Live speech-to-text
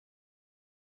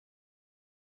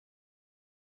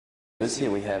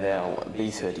Here we have our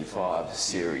B35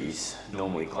 series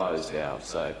normally closed valve.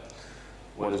 So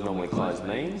what does normally closed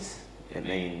means? It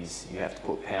means you have to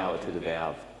put power to the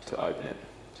valve to open it,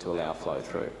 to allow flow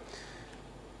through.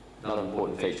 Another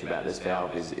important feature about this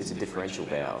valve is it's a differential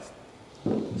valve.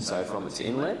 So from its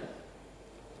inlet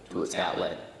to its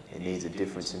outlet, it needs a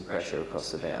difference in pressure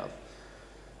across the valve.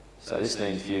 So this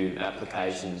means for you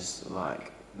applications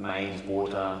like mains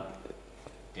water,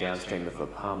 downstream of a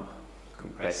pump,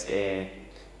 compressed air,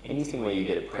 anything where you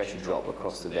get a pressure drop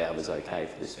across the valve is okay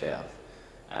for this valve.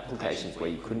 Applications where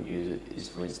you couldn't use it is,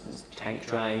 for instance, tank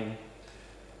drain,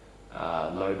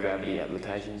 low gravity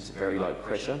applications, very low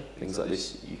pressure, things like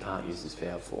this you can't use this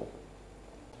valve for.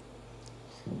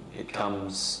 It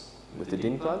comes with a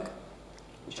DIN plug,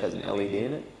 which has an LED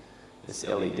in it. This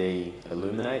LED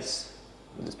illuminates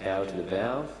when there's power to the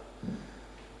valve,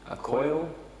 a coil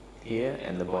here,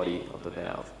 and the body of the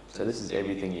valve. So this is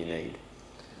everything you need.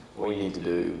 All you need to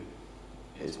do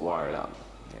is wire it up.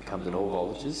 It comes in all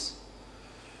voltages.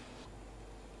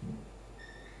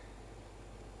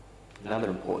 Another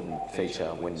important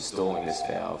feature when installing this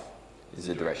valve is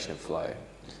the direction of flow.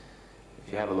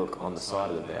 If you have a look on the side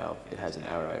of the valve, it has an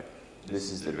arrow.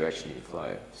 This is the direction you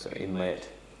flow. So inlet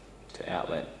to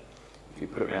outlet. If you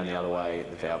put it around the other way,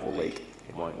 the valve will leak.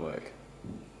 It won't work.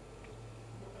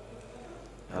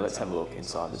 Now let's have a look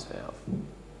inside this valve.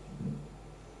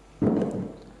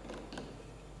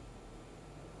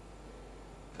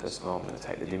 First of all, I'm going to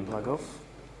take the DIN plug off.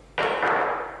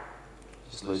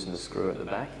 Just loosen the screw at the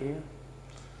back here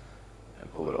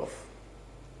and pull it off.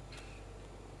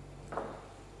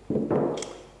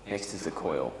 Next is the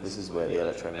coil. This is where the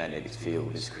electromagnetic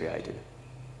field is created.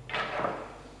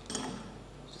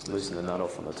 Just loosen the nut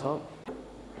off on the top.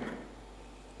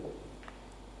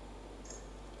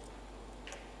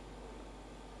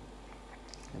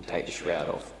 And take the shroud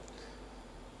off.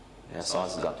 Now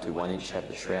sizes up to 1 inch have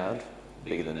the shroud.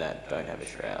 Bigger than that, don't have a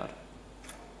shroud.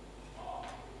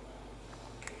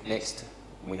 Next,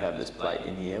 we have this plate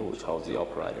in here which holds the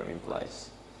operator in place.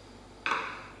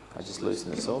 I just loosen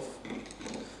this off.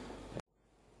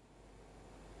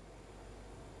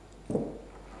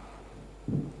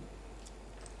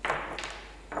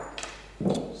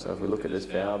 So if we look at this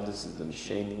valve, this is the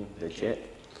machining, the jet.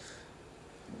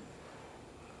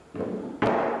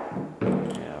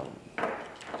 Now,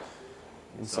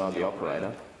 inside the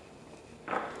operator,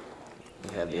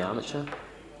 we have the armature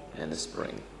and the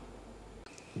spring.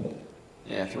 Now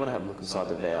if you want to have a look inside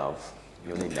the valve,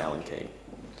 you'll need an Allen key.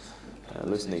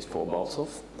 Loosen these 4 bolts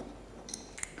off.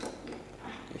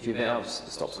 If your valve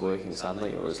stops working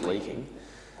suddenly or is leaking,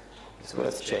 it's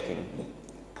worth checking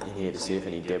in here to see if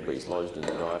any debris is lodged in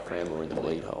the diaphragm or in the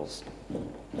bleed holes.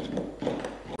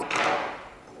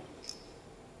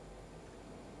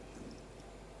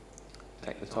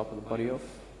 Take the top of the body off.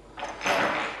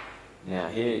 Now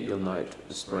here you'll note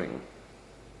the spring.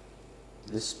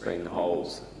 This spring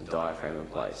holds the diaphragm in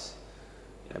place.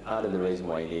 Now part of the reason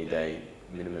why you need a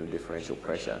minimum differential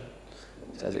pressure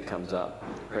is as it comes up,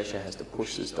 the pressure has to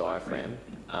push this diaphragm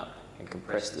up and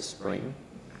compress the spring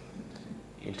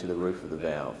into the roof of the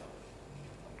valve.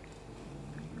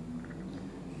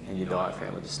 And your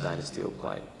diaphragm with a stainless steel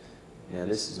plate. Now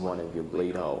this is one of your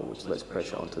bleed hole which lets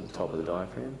pressure onto the top of the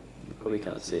diaphragm. You probably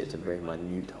can't see it, it's a very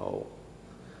minute hole.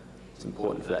 It's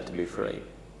important for that to be free.